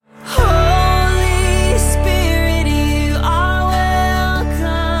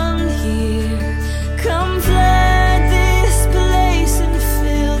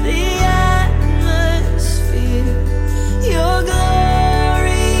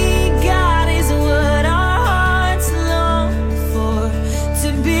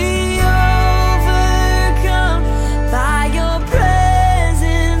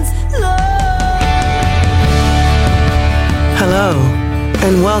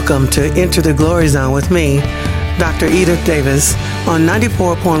Welcome to Enter the Glory Zone with me, Dr. Edith Davis, on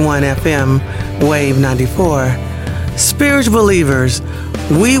 94.1 FM, Wave 94. Spiritual believers,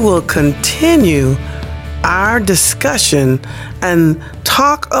 we will continue our discussion and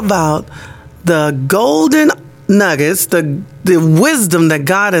talk about the golden nuggets, the wisdom that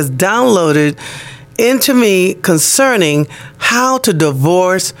God has downloaded into me concerning how to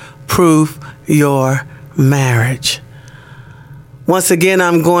divorce-proof your marriage. Once again,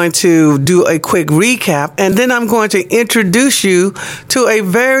 I'm going to do a quick recap, and then I'm going to introduce you to a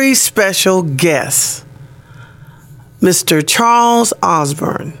very special guest, Mr. Charles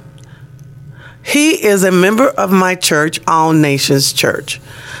Osborne. He is a member of my church, All Nations Church,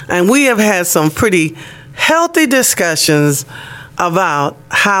 and we have had some pretty healthy discussions about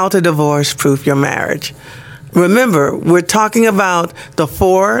how to divorce-proof your marriage. Remember, we're talking about the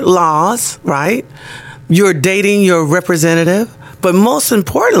 4 laws, right? You're dating your representative. But most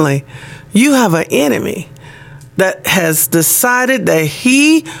importantly, you have an enemy that has decided that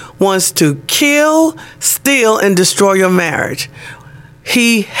he wants to kill, steal, and destroy your marriage.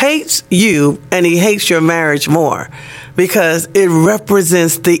 He hates you and he hates your marriage more because it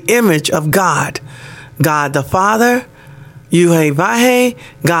represents the image of God. God the Father, Yuhei-Vahe,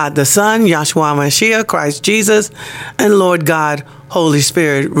 God the Son, Yahshua Mashiach, Christ Jesus, and Lord God, Holy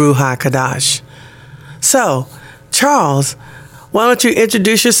Spirit, Ruach HaKodesh. So, Charles, why don't you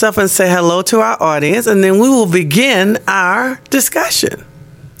introduce yourself and say hello to our audience, and then we will begin our discussion.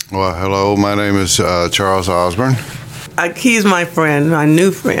 Well, hello. My name is Charles Osborne. He's my friend, my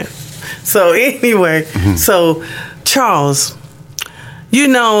new friend. So anyway, So Charles, you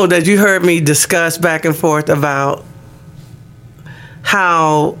know that you heard me discuss back and forth about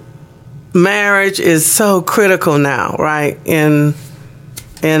how marriage is so critical now, right? In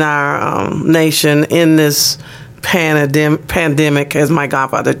our nation, in this pandemic, as my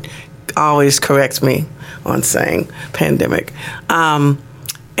godfather always corrects me on saying pandemic.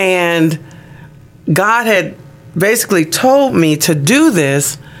 And God had basically told me to do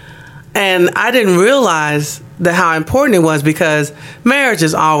this, and I didn't realize how important it was because marriage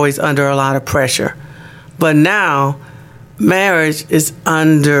is always under a lot of pressure. But now, marriage is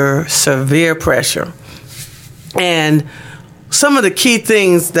under severe pressure. And some of the key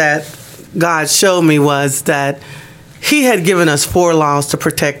things that God showed me was that he had given us 4 laws to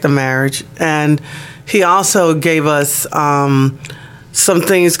protect the marriage. And he also gave us some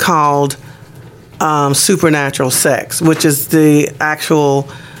things called supernatural sex, which is the actual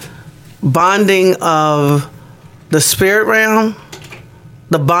bonding of the spirit realm,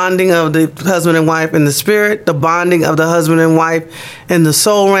 the bonding of the husband and wife in the spirit, the bonding of the husband and wife in the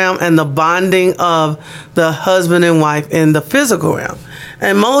soul realm, and the bonding of the husband and wife in the physical realm.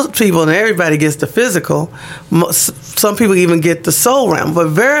 And most people, and everybody gets the physical, some people even get the soul realm, but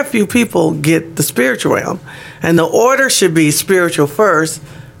very few people get the spiritual realm. And the order should be spiritual first,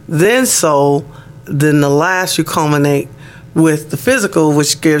 then soul, then the last you culminate with the physical,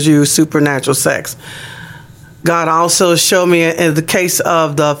 which gives you supernatural sex. God also showed me in the case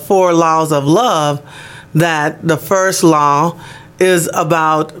of the 4 laws of love that the first law is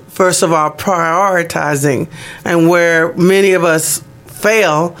about, first of all, prioritizing. And where many of us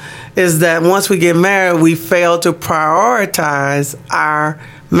fail is that once we get married, we fail to prioritize our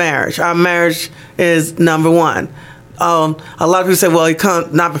marriage. Our marriage is number 1. A lot of people say, well, you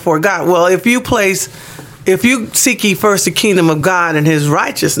come not before God. Well, if you seek ye first the kingdom of God and his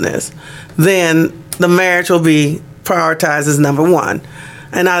righteousness, then the marriage will be prioritized as number 1.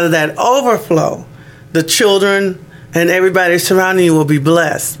 And out of that overflow, the children and everybody surrounding you will be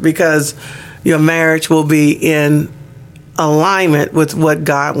blessed because your marriage will be in alignment with what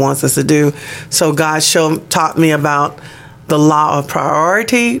God wants us to do. So God taught me about the law of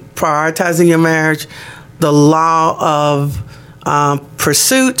prioritizing your marriage, the law of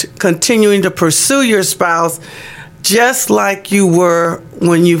pursuit, continuing to pursue your spouse just like you were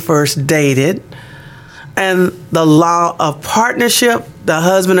when you first dated, and the law of partnership. The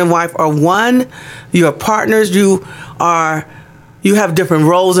husband and wife are one. You are partners. You have different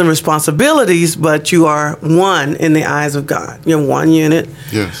roles and responsibilities, but you are one in the eyes of God. You're one unit.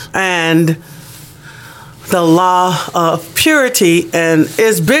 Yes. And the law of purity, and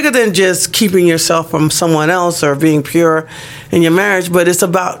it's bigger than just keeping yourself from someone else or being pure in your marriage, but it's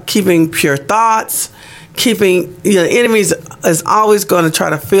about keeping pure thoughts, the enemy is always going to try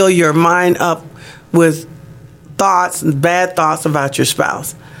to fill your mind up with thoughts and bad thoughts about your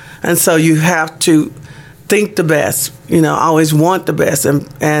spouse. And so you have to think the best, always want the best,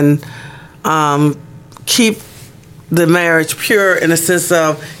 and keep the marriage pure in the sense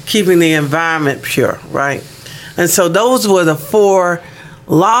of keeping the environment pure, right? And so those were the 4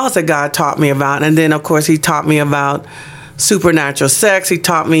 laws that God taught me about. And then, of course, he taught me about supernatural sex. He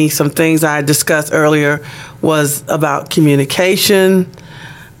taught me some things I discussed earlier was about communication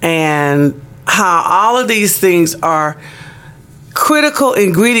and how all of these things are critical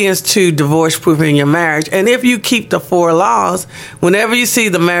ingredients to divorce-proofing your marriage. And if you keep the 4 laws, whenever you see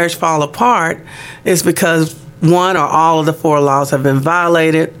the marriage fall apart, it's because one or all of the 4 laws have been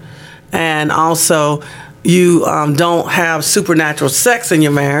violated. And also, you don't have supernatural sex in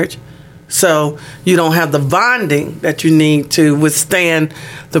your marriage. So you don't have the bonding that you need to withstand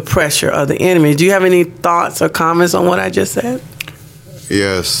the pressure of the enemy. Do you have any thoughts or comments on what I just said?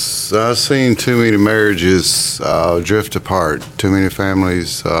 Yes, I've seen too many marriages drift apart, too many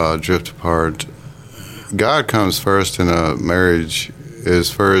families drift apart. God comes first in a marriage as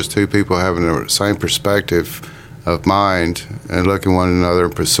far as 2 people having the same perspective of mind and looking one another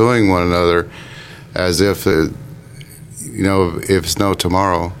and pursuing one another as if, if it's no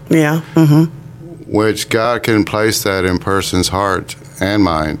tomorrow. Yeah. Mm-hmm. Which God can place that in person's heart and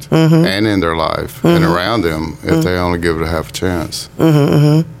mind and in their life and around them if they only give it a half a chance.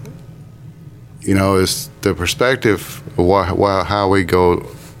 It's the perspective of how we go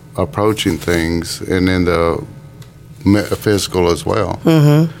approaching things and then the physical as well.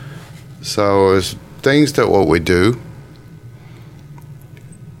 So it's things that what we do,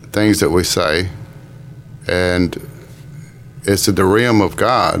 things that we say, and it's the realm of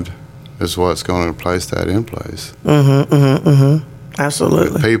God is what's going to place that in place.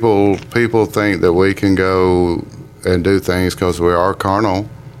 Absolutely. People think that we can go and do things because we are carnal,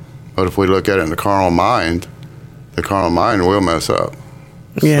 but if we look at it in the carnal mind will mess up.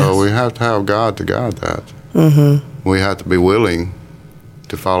 Yes. So we have to have God to guide that. We have to be willing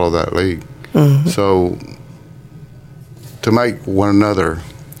to follow that lead. So to make one another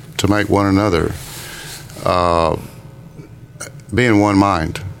be in one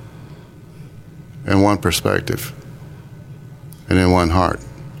mind and one perspective and in one heart.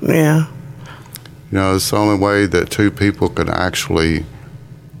 Yeah. It's the only way that 2 people can actually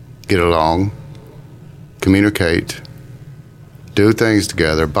get along, communicate, do things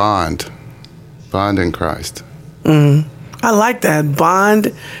together, bond in Christ. I like that.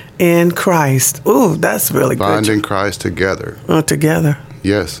 Bond in Christ. Ooh, that's really good. Bond in Christ together. Together.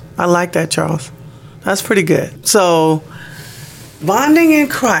 Yes. I like that, Charles. That's pretty good. So, bonding in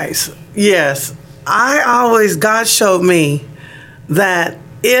Christ. Yes. God showed me that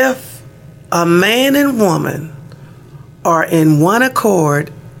if a man and woman are in one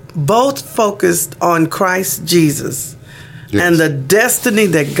accord, both focused on Christ Jesus and the destiny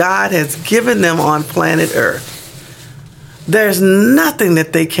that God has given them on planet Earth, there's nothing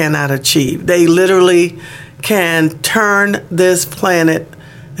that they cannot achieve. They literally can turn this planet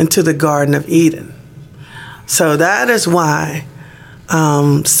into the Garden of Eden. So that is why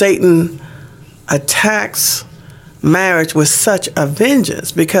Satan attacks marriage with such a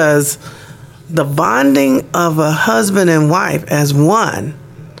vengeance, because the bonding of a husband and wife as one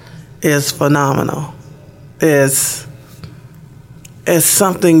is phenomenal. It's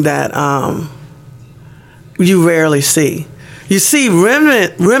something that you rarely see. You see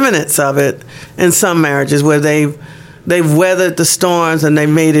remnants of it in some marriages where they've weathered the storms and they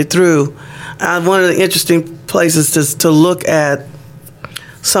made it through. One of the interesting places to look at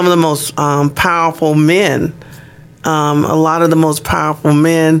some of the most powerful men, a lot of the most powerful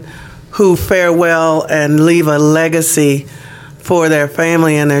men who fare well and leave a legacy for their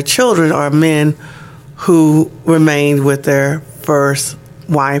family and their children are men who remained with their first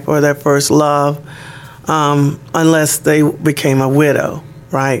wife or their first love, unless they became a widow,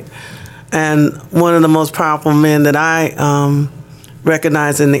 right? And one of the most powerful men that I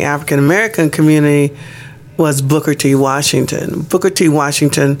recognize in the African American community was Booker T. Washington. Booker T.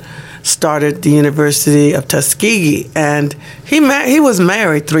 Washington started the University of Tuskegee, and he was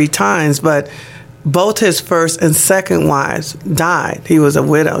married 3 times, but both his first and second wives died. He was a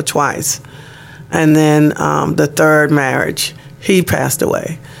widow twice. And then the third marriage, he passed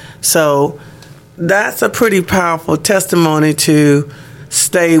away. So that's a pretty powerful testimony to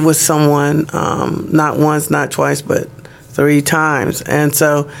stay with someone not once, not twice, but 3 times. And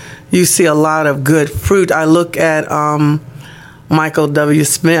so you see a lot of good fruit. I look at Michael W.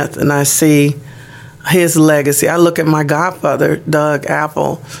 Smith and I see his legacy. I look at my godfather, Doug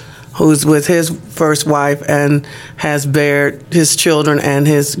Apple, who's with his first wife and has bared his children and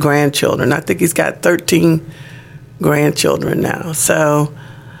his grandchildren. I think he's got 13 grandchildren now. So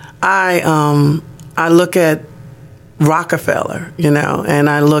I look at Rockefeller, and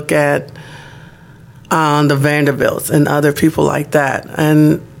I look at the Vanderbilts and other people like that.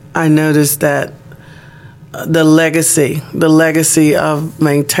 And I noticed that the legacy of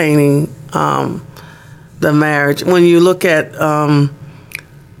maintaining the marriage. When you look at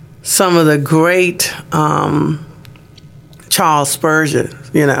some of the great Charles Spurgeon,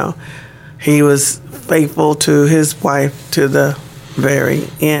 he was faithful to his wife to the very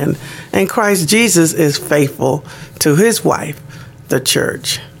end. And Christ Jesus is faithful to his wife, the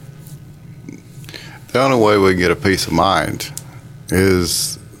church. The only way we get a peace of mind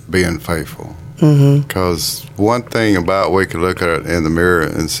is being faithful. Because one thing about we can look at it in the mirror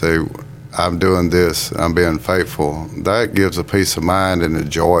and say, I'm doing this, I'm being faithful. That gives a peace of mind and a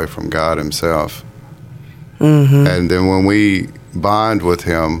joy from God himself. And then when we bond with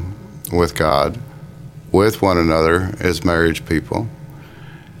him, with God, with one another as marriage people,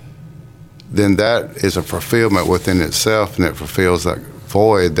 then that is a fulfillment within itself, and it fulfills that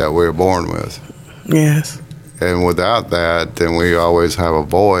void that we're born with. Yes. And without that, then we always have a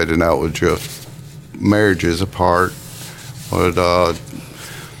void, and that would drift marriages apart, with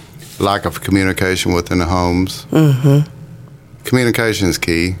lack of communication within the homes. Communication is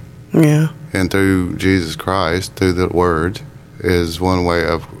key. Yeah. And through Jesus Christ, through the Word, is one way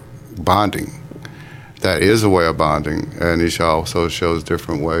of bonding. That is a way of bonding, and he also shows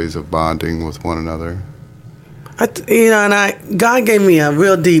different ways of bonding with one another. God gave me a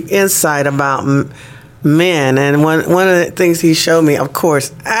real deep insight about men, and one of the things he showed me, of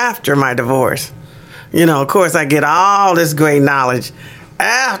course, after my divorce. Of course, I get all this great knowledge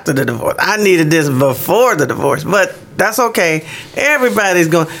after the divorce. I needed this before the divorce, but that's okay. Satan's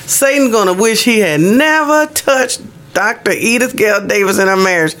going to wish he had never touched Dr. Edith Gail Davis in her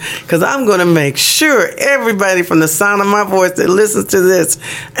marriage, because I'm going to make sure everybody from the sound of my voice that listens to this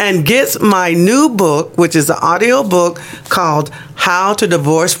and gets my new book, which is an audio book called How to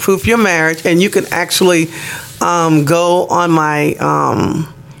Divorce Proof Your Marriage. And you can actually go on my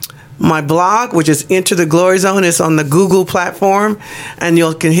blog, which is Enter the Glory Zone. It's on the Google platform, and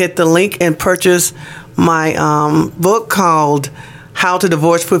you can hit the link and purchase my book called How to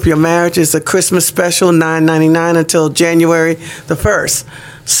Divorce Proof Your Marriage. Is a Christmas special, $9.99 until January the 1st.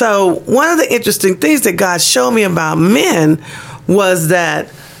 So one of the interesting things that God showed me about men was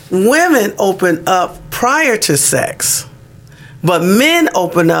that women open up prior to sex, but men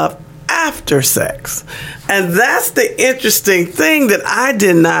open up after sex. And that's the interesting thing that I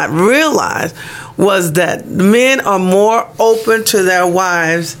did not realize, was that men are more open to their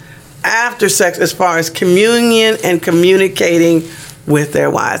wives after sex as far as communion and communicating with their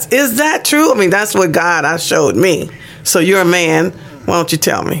wives. Is that true? I mean, that's what God showed me. So you're a man. Why don't you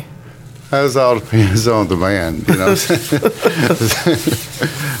tell me? That all depends on the man,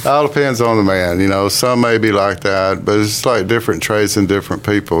 All depends on the man, Some may be like that, but it's like different traits in different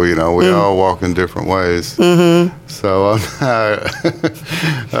people, We all walk in different ways. So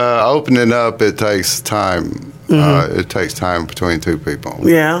opening up, it takes time. It takes time between two people.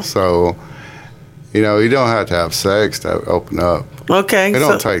 Yeah. So, you don't have to have sex to open up. Okay. It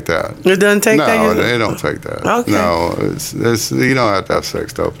don't take that. It doesn't take that? No, it don't take that. Okay. No, it's you don't have to have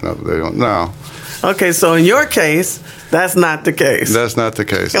sex to open up. They don't. No. Okay, so in your case, that's not the case. That's not the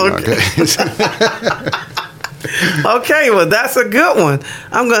case in my case. Okay, well, that's a good one.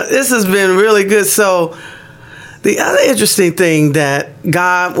 This has been really good. So the other interesting thing that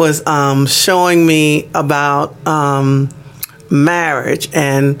God was showing me about marriage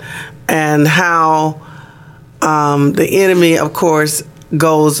and how the enemy, of course,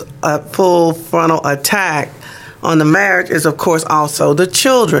 goes a full frontal attack on the marriage is, of course, also the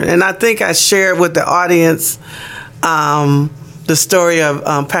children. And I think I shared with the audience the story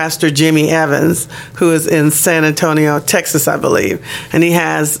of Pastor Jimmy Evans, who is in San Antonio, Texas, I believe. And he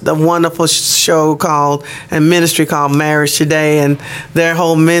has the wonderful show and ministry called Marriage Today. And their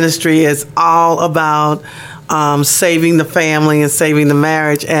whole ministry is all about saving the family and saving the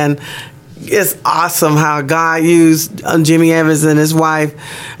marriage. And it's awesome how God used Jimmy Evans and his wife.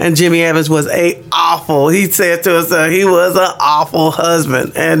 And Jimmy Evans was he said to us, he was an awful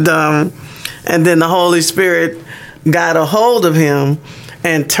husband. And then the Holy Spirit got a hold of him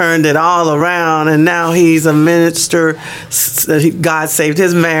and turned it all around. And now he's a minister. God saved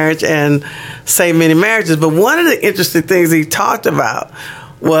his marriage and saved many marriages. But one of the interesting things he talked about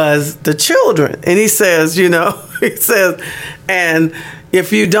was the children. And he says, and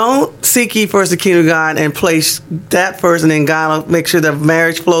if you don't seek ye first the kingdom of God and place that first, and then God will make sure the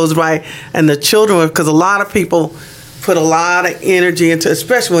marriage flows right and the children, because a lot of people put a lot of energy into,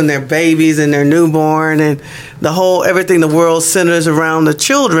 especially when they're babies and they're newborn, and everything the world centers around the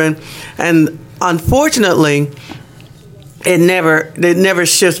children. And unfortunately, it never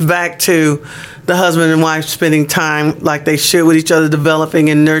shifts back to the husband and wife spending time like they should with each other, developing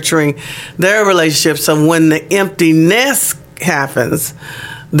and nurturing their relationship. So when the empty nest happens,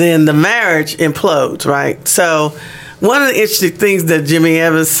 then the marriage implodes, right? So one of the interesting things that Jimmy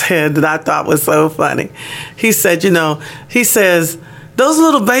Evans said that I thought was so funny, he said, he says, those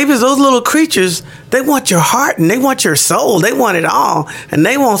little babies, those little creatures, they want your heart and they want your soul. They want it all, and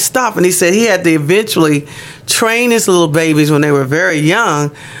they won't stop. And he said he had to eventually train his little babies when they were very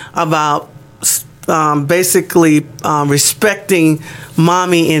young about basically respecting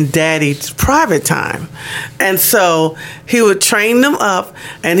mommy and daddy's private time. And so he would train them up,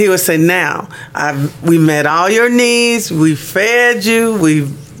 and he would say, now, we met all your needs, we fed you, we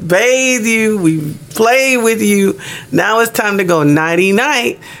bathed you, we played with you. Now it's time to go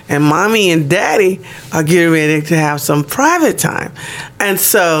nighty-night, and mommy and daddy are getting ready to have some private time. And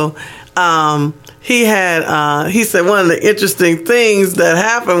so he said one of the interesting things that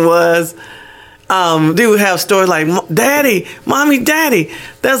happened was they would have stories like, Daddy, Mommy, Daddy,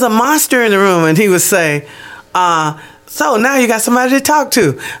 there's a monster in the room. And he would say, so now you got somebody to talk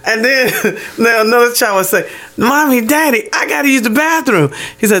to. And then another child would say, Mommy, Daddy, I got to use the bathroom.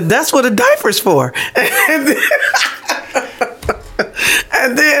 He said, that's what a diaper's for.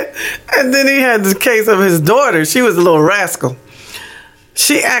 And then he had this case of his daughter. She was a little rascal.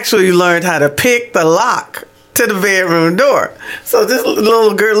 She actually learned how to pick the lock to the bedroom door. So this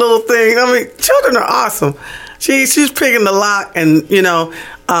little girl, little thing, children are awesome. She's picking the lock, and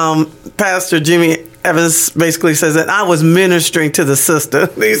Pastor Jimmy Evans basically says that I was ministering to the sister.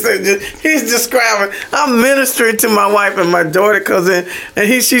 He's describing, I'm ministering to my wife, and my daughter comes in,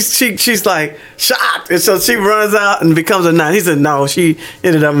 and she's like shocked, and so she runs out and becomes a nun. He said no, she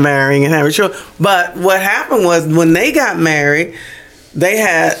ended up marrying and having children. But what happened was when they got married,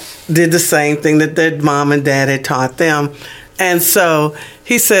 they did the same thing that their mom and dad had taught them. And so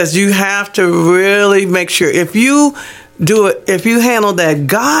he says you have to really make sure if you handle that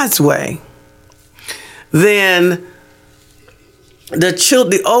God's way, then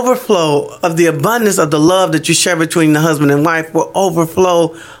the overflow of the abundance of the love that you share between the husband and wife will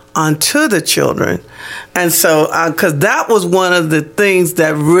overflow onto the children. And so, because that was one of the things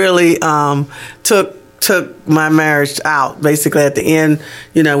that really took my marriage out. Basically, at the end,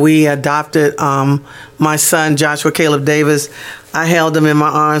 we adopted my son, Joshua Caleb Davis. I held him in my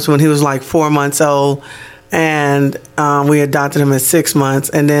arms when he was like 4 months old, and we adopted him at 6 months.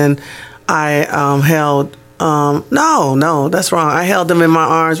 And then I no, that's wrong. I held him in my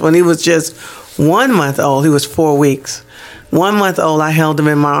arms when he was just 1 month old. He was 4 weeks. 1 month old, I held him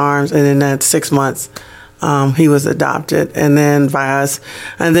in my arms, and then at 6 months, he was adopted, and then by us.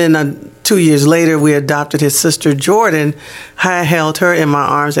 And then 2 years later, we adopted his sister Jordan. I held her in my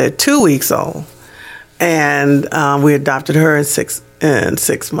arms at 2 weeks old, and we adopted her in 6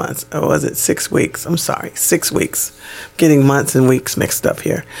 months. Or was it 6 weeks? I'm sorry, 6 weeks. Getting months and weeks mixed up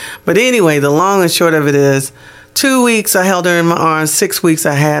here. But anyway, the long and short of it is, 2 weeks I held her in my arms. 6 weeks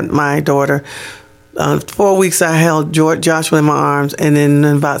I had my daughter. 4 weeks I held Joshua in my arms, and then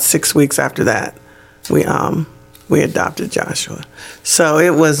about 6 weeks after that, we adopted Joshua. So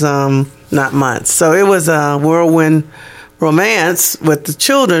it was not months. So it was a whirlwind romance with the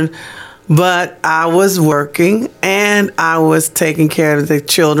children, but I was working and I was taking care of the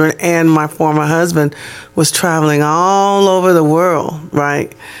children, and my former husband was traveling all over the world,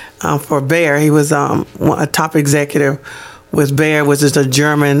 right? For Bayer. He was a top executive with Bayer, which is a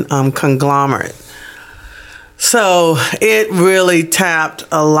German conglomerate. So it really tapped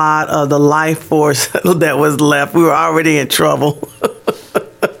a lot of the life force that was left. We were already in trouble.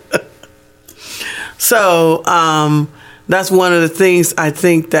 So that's one of the things I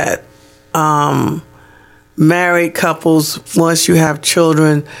think that married couples, once you have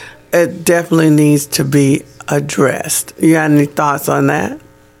children, it definitely needs to be addressed. You got any thoughts on that?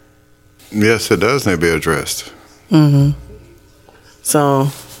 Yes, it does need to be addressed. Mm-hmm. So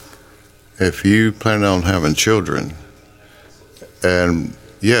if you plan on having children, and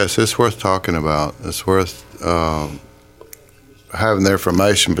yes, it's worth talking about. It's worth having the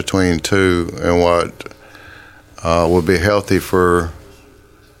information between two and what would be healthy for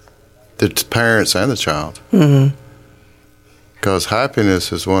the parents and the child. Mm-hmm. Because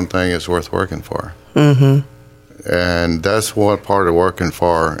happiness is one thing it's worth working for. Mm-hmm. And that's what part of working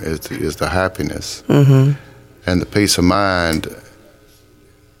for is the happiness. Mm-hmm. And the peace of mind.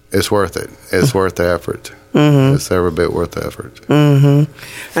 It's worth it. It's worth the effort. Mm-hmm. It's every bit worth the effort.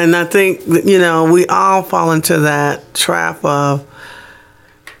 Mm-hmm. And I think, we all fall into that trap of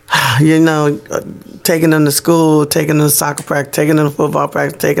taking them to school, taking them to soccer practice, taking them to football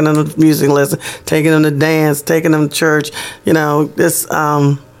practice, taking them to music lesson, taking them to dance, taking them to church.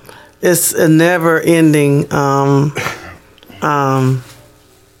 It's a never-ending,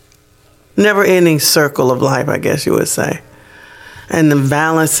 never-ending circle of life, I guess you would say, and then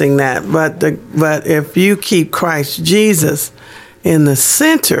balancing that. But if you keep Christ Jesus in the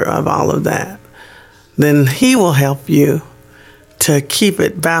center of all of that, then He will help you to keep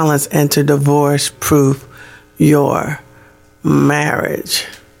it balanced and to divorce-proof your marriage.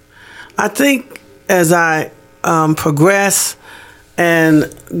 I think as I progress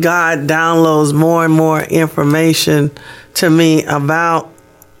and God downloads more and more information to me about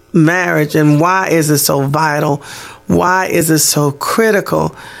marriage and why is it so vital, why is it so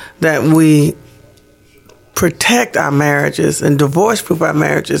critical that we protect our marriages and divorce-proof our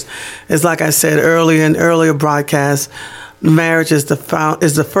marriages, is like I said earlier in earlier broadcasts, marriage is the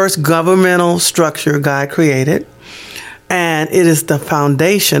first governmental structure God created, and it is the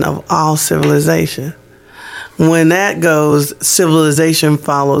foundation of all civilization. When that goes, civilization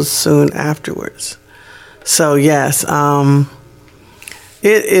follows soon afterwards. So yes,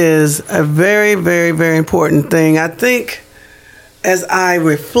 it is a very, very, very important thing. I think as I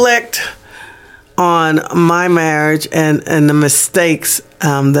reflect on my marriage and the mistakes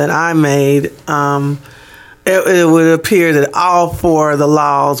that I made, it would appear that all four of the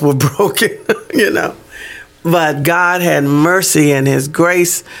laws were broken, But God had mercy and His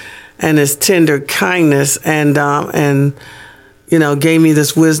grace and His tender kindness, and gave me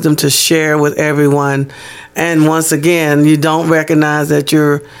this wisdom to share with everyone. And once again, you don't recognize that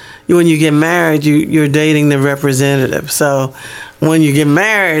when you get married, you're dating the representative. So when you get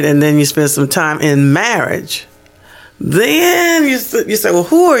married and then you spend some time in marriage, then you say, well,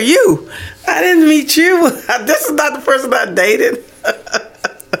 who are you? I didn't meet you. This is not the person I dated.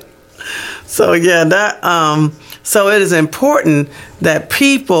 So yeah, so it is important that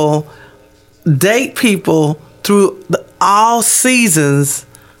people date people through all seasons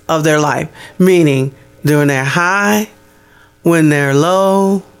of their life, meaning during their high, when they're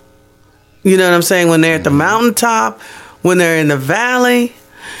low, you know what I'm saying? When they're at the mountaintop, when they're in the valley,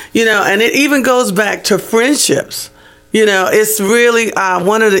 and it even goes back to friendships. It's really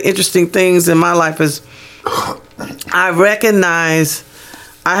one of the interesting things in my life is I recognize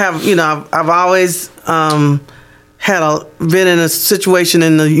I've always been in a situation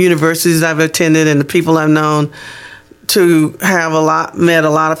in the universities I've attended and the people I've known to have met a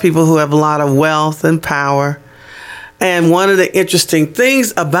lot of people who have a lot of wealth and power. And one of the interesting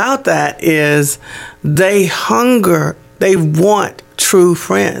things about that is they want true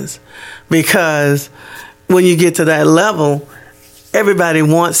friends, because when you get to that level, everybody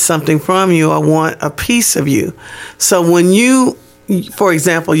wants something from you or want a piece of you. So when for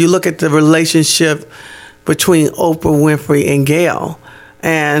example, you look at the relationship between Oprah Winfrey and Gayle,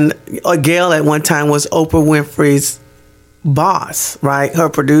 and Gayle at one time was Oprah Winfrey's boss, right? Her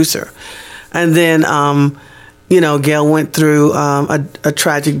producer. And then, Gayle went through a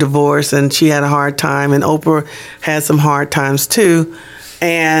tragic divorce, and she had a hard time, and Oprah had some hard times too.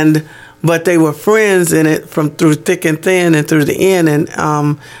 But they were friends in it through thick and thin and through the end. And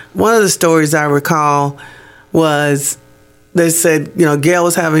one of the stories I recall was they said, Gayle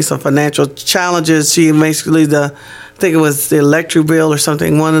was having some financial challenges. She basically, I think it was the electric bill or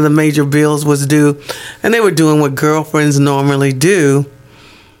something, one of the major bills was due. And they were doing what girlfriends normally do,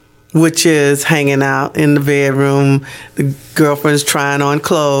 which is hanging out in the bedroom. The girlfriend's trying on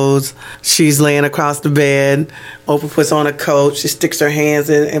clothes. She's laying across the bed. Oprah puts on a coat. She sticks her hands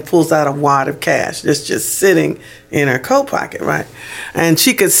in and pulls out a wad of cash. It's just sitting in her coat pocket, right? And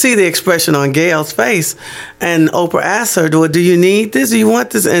she could see the expression on Gayle's face. And Oprah asked her, well, do you need this? Do you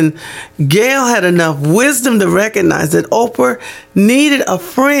want this? And Gayle had enough wisdom to recognize that Oprah needed a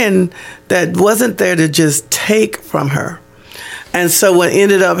friend that wasn't there to just take from her. And so what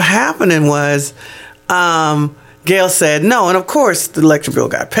ended up happening was Gayle said no. And of course, the electric bill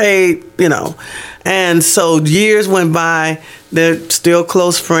got paid, And so years went by. They're still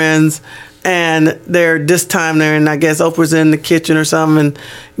close friends. And this time they're in, I guess Oprah's in the kitchen or something. And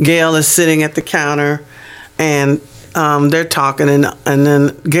Gayle is sitting at the counter. And they're talking. And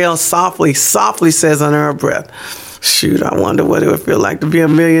then Gayle softly says under her breath, shoot, I wonder what it would feel like to be a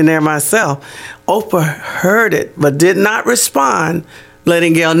millionaire myself. Oprah heard it, but did not respond,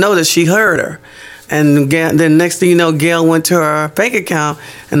 letting Gayle know that she heard her. And then next thing you know, Gayle went to her bank account,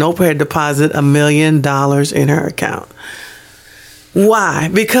 and Oprah had deposited $1 million in her account. Why?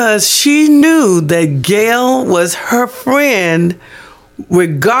 Because she knew that Gayle was her friend,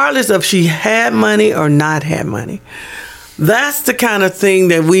 regardless of she had money or not had money. that's the kind of thing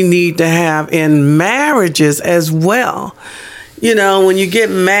that we need to have in marriages as well. You know, when you get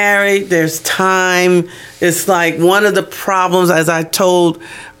married, there's time. It's like one of the problems, as I told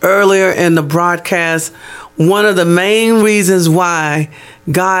earlier in the broadcast, one of the main reasons why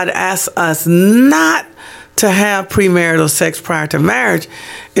God asks us not to have premarital sex prior to marriage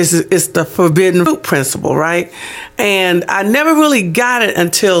is the forbidden fruit principle, right? And I never really got it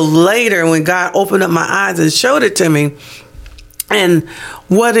until later when God opened up my eyes and showed it to me. And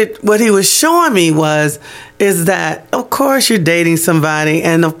what he was showing me is that, of course, you're dating somebody,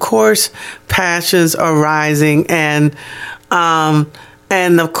 and of course, passions are rising, and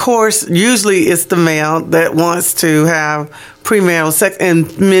of course, usually it's the male that wants to have premarital sex,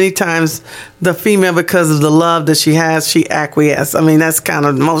 and many times the female, because of the love that she has, she acquiesces. I mean, that's kind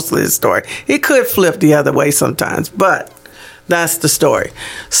of mostly the story. It could flip the other way sometimes, but that's the story.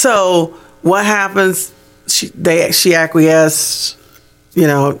 So what happens? She acquiesces. You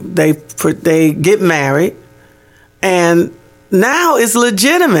know, they get married, and now it's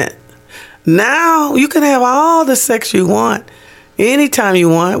legitimate. Now you can have all the sex you want, anytime you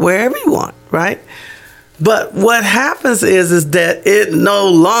want, wherever you want, right? But what happens is that it no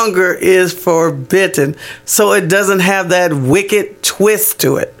longer is forbidden. So it doesn't have that wicked twist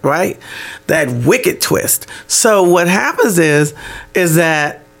to it, right? That wicked twist. So what happens is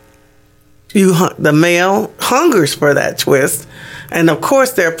that the male hungers for that twist. And of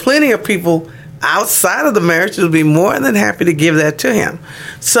course, there are plenty of people outside of the marriage who will be more than happy to give that to him.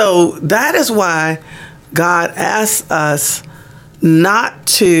 So that is why God asks us not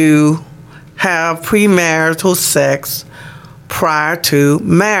to have premarital sex prior to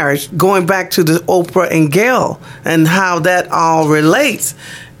marriage. Going back to the Oprah and Gail and how that all relates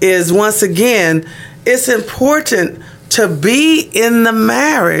is, once again, it's important to be in the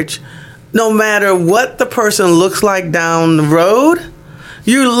marriage no matter what the person looks like down the road.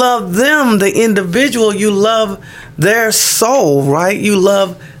 You love them, the individual. You love their soul, right? You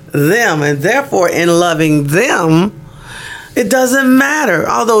love them. And therefore, in loving them, it doesn't matter.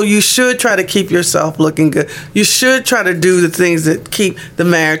 Although you should try to keep yourself looking good. You should try to do the things that keep the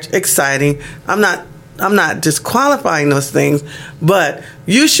marriage exciting. I'm not disqualifying those things, but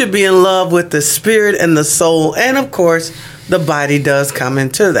you should be in love with the spirit and the soul. And of course, the body does come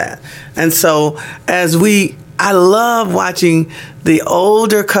into that. And so I love watching the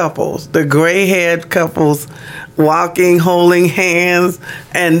older couples, the gray-haired couples, walking, holding hands,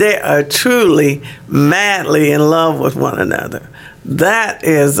 and they are truly madly in love with one another.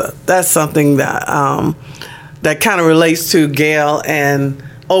 That's something that that kind of relates to Gail and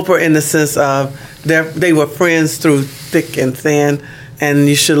Oprah in the sense of they were friends through thick and thin, and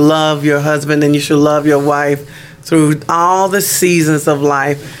you should love your husband and you should love your wife through all the seasons of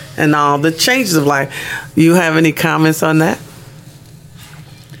life and all the changes of life. You have any comments on that?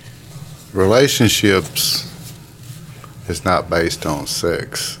 Relationships is not based on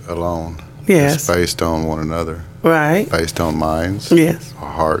sex alone. Yes. It's based on one another. Right. Based on minds. Yes.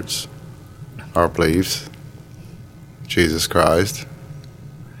 Our hearts. Our beliefs. Jesus Christ.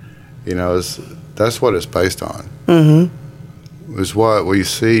 You know, that's what it's based on. Mm-hmm. It's what we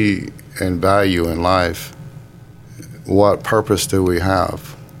see and value in life. What purpose do we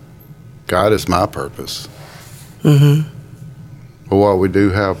have? God is my purpose. Mm-hmm. But what we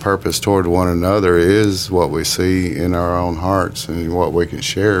do have purpose toward one another is what we see in our own hearts and what we can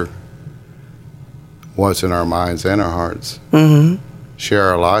share. What's in our minds and our hearts. Mm-hmm. Share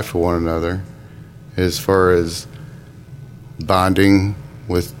our life with one another as far as bonding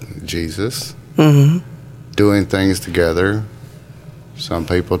with Jesus, mm-hmm. doing things together. Some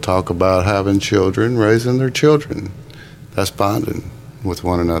people talk about having children, raising their children. That's bonding with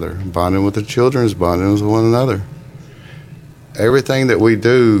one another. Bonding with the children is bonding with one another. Everything that we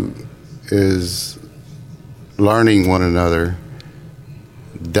do is learning one another.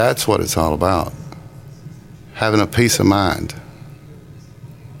 That's what it's all about. Having a peace of mind.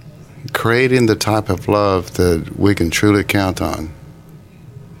 Creating the type of love that we can truly count on.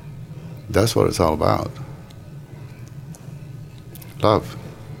 That's what it's all about. Love.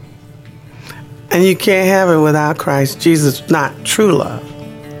 And you can't have it without Christ Jesus, not true love.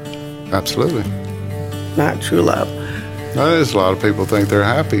 Absolutely. Not true love. There's a lot of people think they're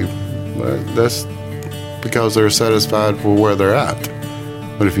happy, but that's because they're satisfied with where they're at.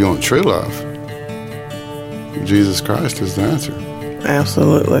 But if you want true love, Jesus Christ is the answer.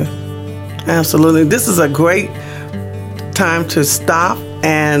 Absolutely. Absolutely. This is a great time to stop,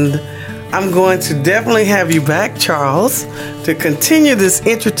 and I'm going to definitely have you back, Charles, to continue this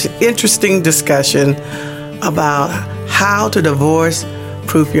interesting discussion about how to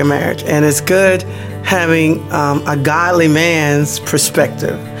divorce-proof your marriage. And it's good having a godly man's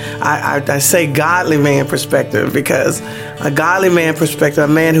perspective. I say godly man perspective because a godly man perspective, a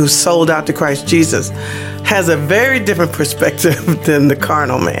man who's sold out to Christ Jesus, has a very different perspective than the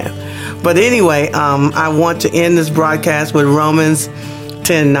carnal man. But anyway, I want to end this broadcast with Romans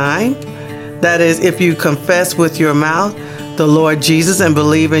 10:9. That is, if you confess with your mouth the Lord Jesus and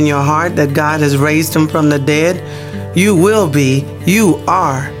believe in your heart that God has raised him from the dead, you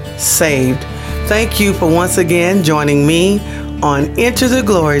are saved. Thank you for once again joining me on Enter the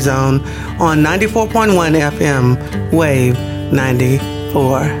Glory Zone on 94.1 FM, Wave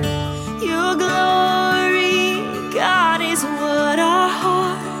 94. Your glory, God, is what our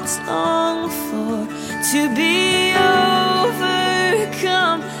hearts long for, to be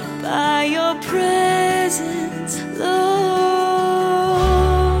overcome by your presence.